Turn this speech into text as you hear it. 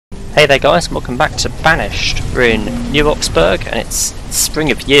Hey there guys, and welcome back to Banished. We're in New Oxburgh and it's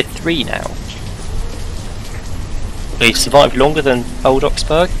spring of year 3 now. We've survived longer than old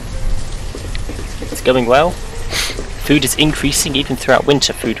Oxburgh. It's going well. Food is increasing, even throughout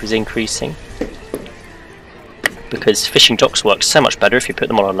winter food was increasing. Because fishing docks work so much better if you put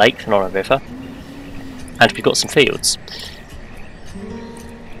them on a lake than on a river. And we've got some fields.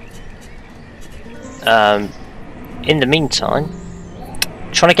 In the meantime,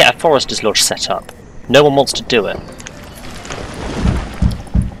 trying to get a forester's lodge set up. No one wants to do it.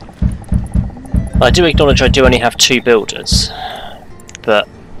 I do acknowledge I do only have 2 builders, but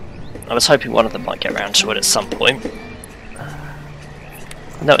I was hoping one of them might get around to it at some point.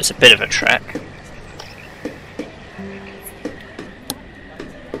 I know it's a bit of a trek.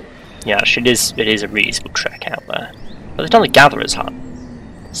 Yeah, actually it is a reasonable trek out there. But they've done the gatherer's hut,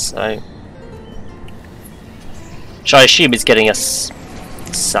 so... which I assume is getting us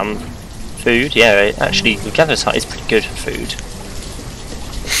some food. Yeah, actually the gatherer's hut is pretty good for food.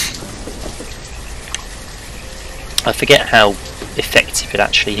 I forget how effective it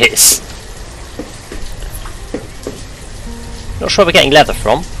actually is. Not sure where we're getting leather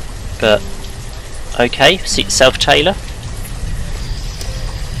from, but okay, suit yourself, tailor.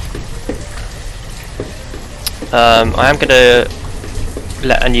 I am going to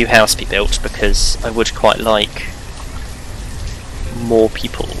let a new house be built because I would quite like more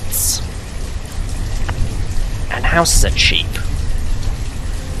peoples. And houses are cheap.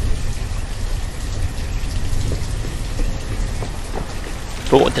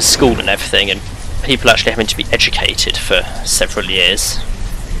 But with the school and everything, and people actually having to be educated for several years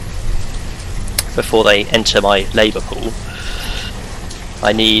before they enter my labour pool,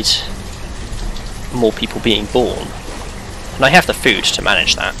 I need more people being born. And I have the food to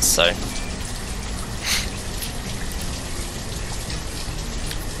manage that, so...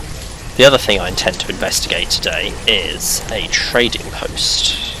 The other thing I intend to investigate today is a trading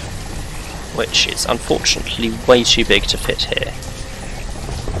post, which is unfortunately way too big to fit here.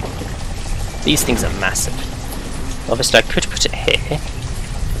 These things are massive. Obviously I could put it here.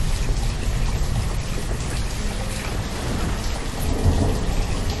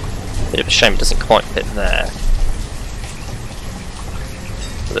 Bit of a shame it doesn't quite fit there.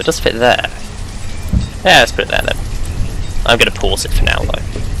 But it does fit there. Yeah, let's put it there then. I'm going to pause it for now though.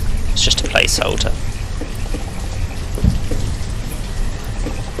 It's just a placeholder.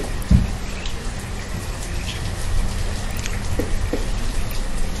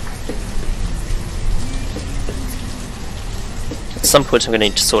 At some point I'm going to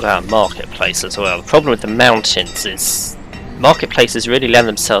need to sort out a marketplace as well. The problem with the mountains is marketplaces really lend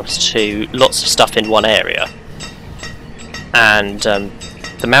themselves to lots of stuff in one area. And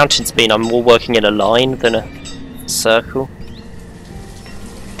the mountains mean I'm more working in a line than a circle.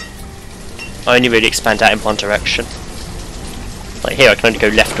 I only really expand out in one direction. Like here I can only go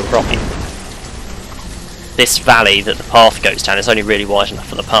left or right. This valley that the path goes down is only really wide enough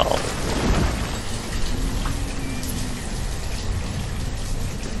for the path.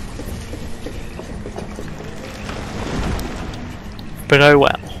 But oh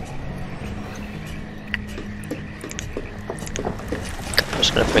well. I'm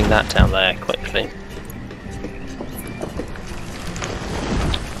just going to bring that down there quickly.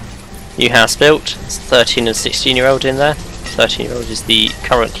 New house built. It's 13 and 16-year-old in there. 13-year-old is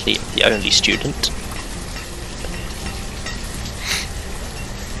currently the only student.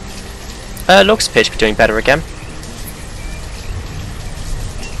 Logs appear to be doing better again.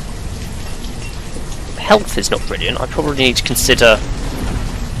 Health is not brilliant. I probably need to consider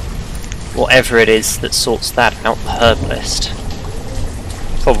whatever it is that sorts that out. The herbalist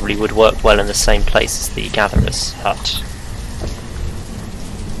probably would work well in the same place as the gatherer's hut.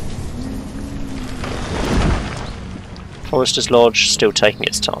 Forester's Lodge still taking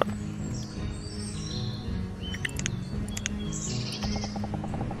its time.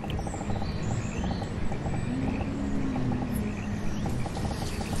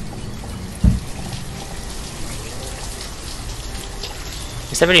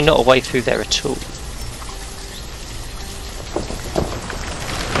 Is there really not a way through there at all?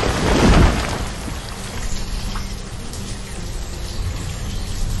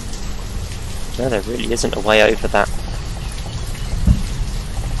 No, there really isn't a way over that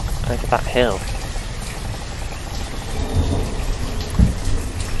hill.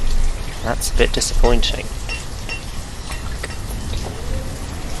 That's a bit disappointing.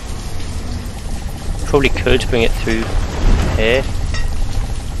 Probably could bring it through here,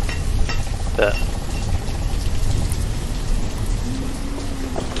 but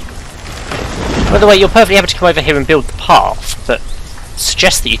by the way, you're perfectly able to come over here and build the path, but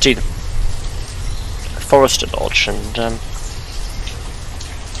suggest that you do the Forester Lodge, and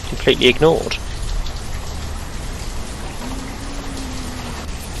completely ignored.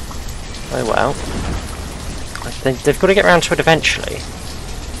 Oh well. I think they've got to get around to it eventually.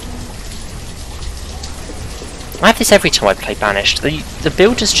 I have this every time I play Banished. The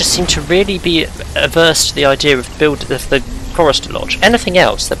builders just seem to really be averse to the idea of the Forester Lodge. Anything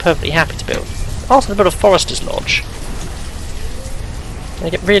else, they're perfectly happy to build. Ask them to build a Forester's Lodge. They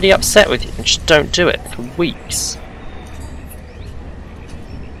get really upset with you and just don't do it for weeks.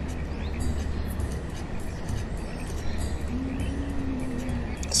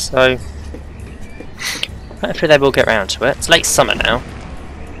 So, hopefully they will get around to it. It's late summer now.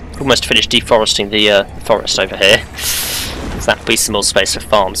 Almost finished deforesting the forest over here. So that'll be some more space for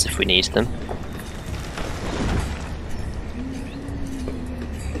farms if we need them.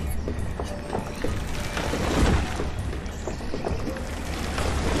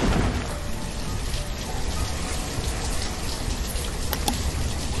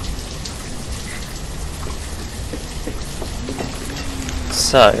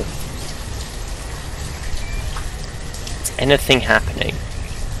 So, is anything happening?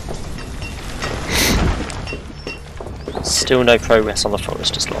 Still no progress on the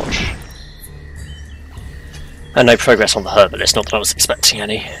Forester's Lodge. And no progress on the Herbalist, not that I was expecting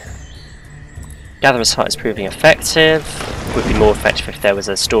any. Gatherer's site is proving effective. Would be more effective if there was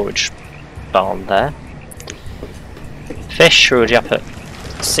a storage barn there. Fish are already up at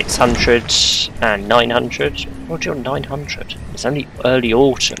 600 and 900. What do you on 900? It's only early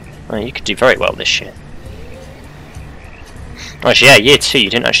autumn. Oh, you could do very well this year. Actually, yeah, year 2 you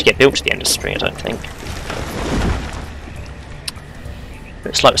didn't actually get built to the end of spring, I don't think.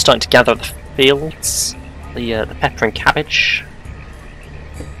 Looks like we're starting to gather the fields, the pepper and cabbage.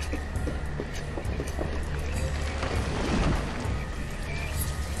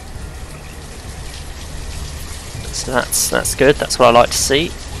 So that's good. That's what I like to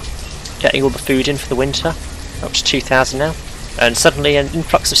see. Getting all the food in for the winter, up to 2,000 now, and suddenly an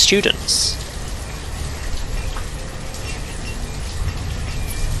influx of students.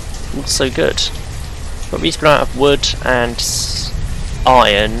 Not so good. But reasonable amount of wood and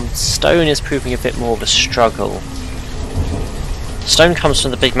iron. Stone is proving a bit more of a struggle. Stone comes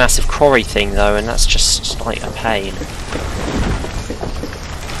from the big massive quarry thing though, and that's just like a pain.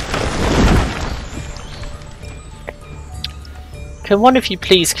 Can one of you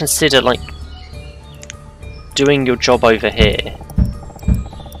please consider like doing your job over here?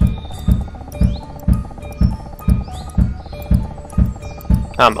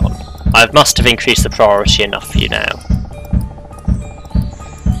 Come on. I must have increased the priority enough for you now.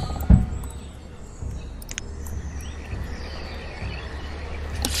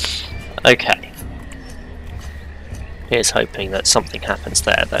 Okay. Here's hoping that something happens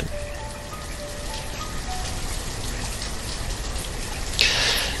there then.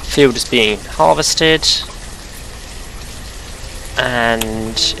 Field is being harvested.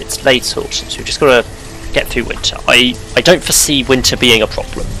 And it's late autumn, so we've just got to get through winter. I don't foresee winter being a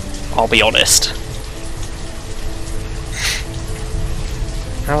problem, I'll be honest.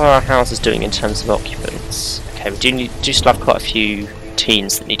 How are our houses doing in terms of occupants? Okay, we do still have quite a few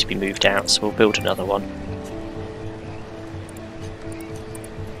teens that need to be moved out, so we'll build another one.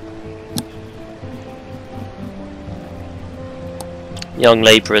 Young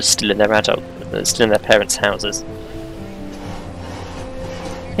labourers still in their parents' houses.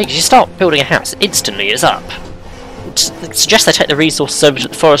 Hey, you start building a house, instantly it's up. It suggests they take the resources over to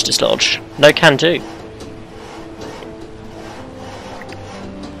the Forester's Lodge. No can do.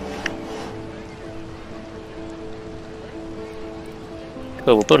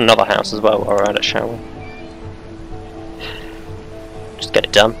 Cool, we'll build another house as well while we're at it, shall we? Just get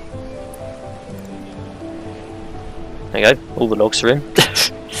it done. There you go, all the logs are in.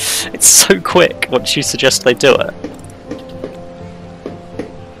 It's so quick once you suggest they do it.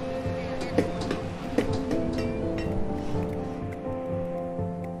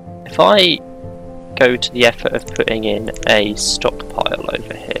 If I go to the effort of putting in a stockpile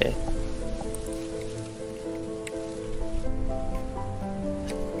over here,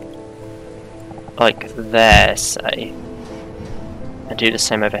 like there, say, and do the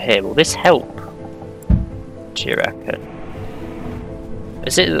same over here, will this help? Do you reckon?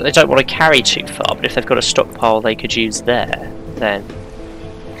 Is it that they don't want to carry too far, but if they've got a stockpile they could use there, then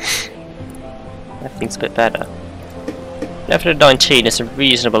everything's a bit better. 11 and 19 is a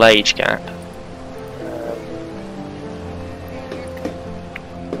reasonable age gap.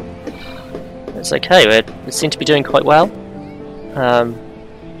 It's okay, we seem to be doing quite well.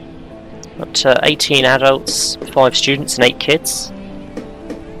 Up to 18 adults, 5 students and 8 kids.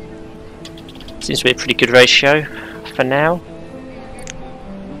 Seems to be a pretty good ratio for now.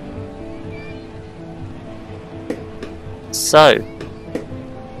 So,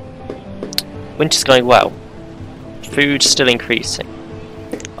 winter's going well. Food still increasing.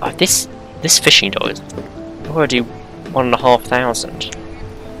 Oh, this fishing dock is already 1,500.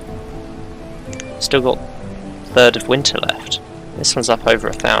 Still got a third of winter left. This one's up over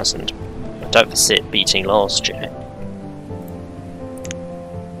 1,000. I don't foresee it beating last year.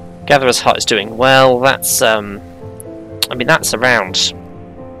 Gatherer's Hut is doing well. That's I mean that's around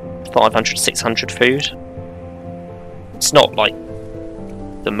 500, 600 food. It's not like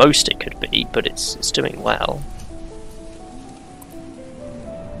the most it could be, but it's doing well.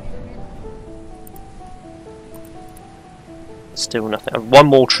 Still nothing. One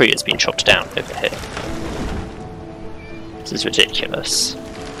more tree has been chopped down over here. This is ridiculous.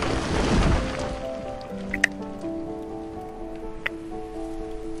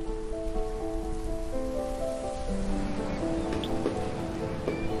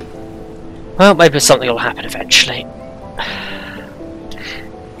 Well, maybe something will happen eventually. I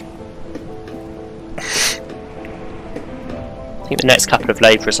think the next couple of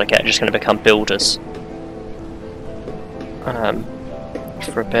labourers I get are just going to become builders.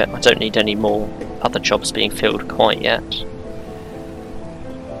 For a bit. I don't need any more other jobs being filled quite yet.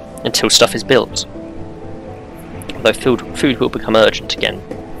 Until stuff is built. Although food will become urgent again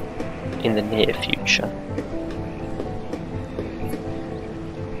in the near future.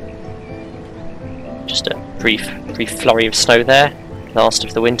 Just a brief flurry of snow there. Last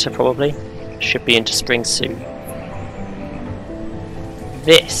of the winter probably. Should be into spring soon.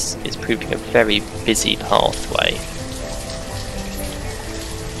 This is proving a very busy pathway.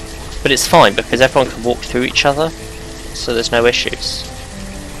 But it's fine because everyone can walk through each other, so there's no issues.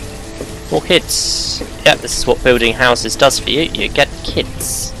 More kids. Yeah, this is what building houses does for you. You get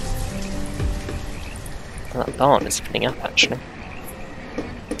kids. Well, that barn is filling up actually.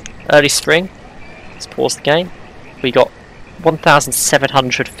 Early spring. Let's pause the game. We got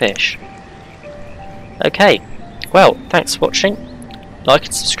 1,700 fish. Okay, well, thanks for watching. Like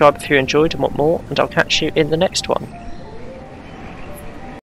and subscribe if you enjoyed and want more, and I'll catch you in the next one.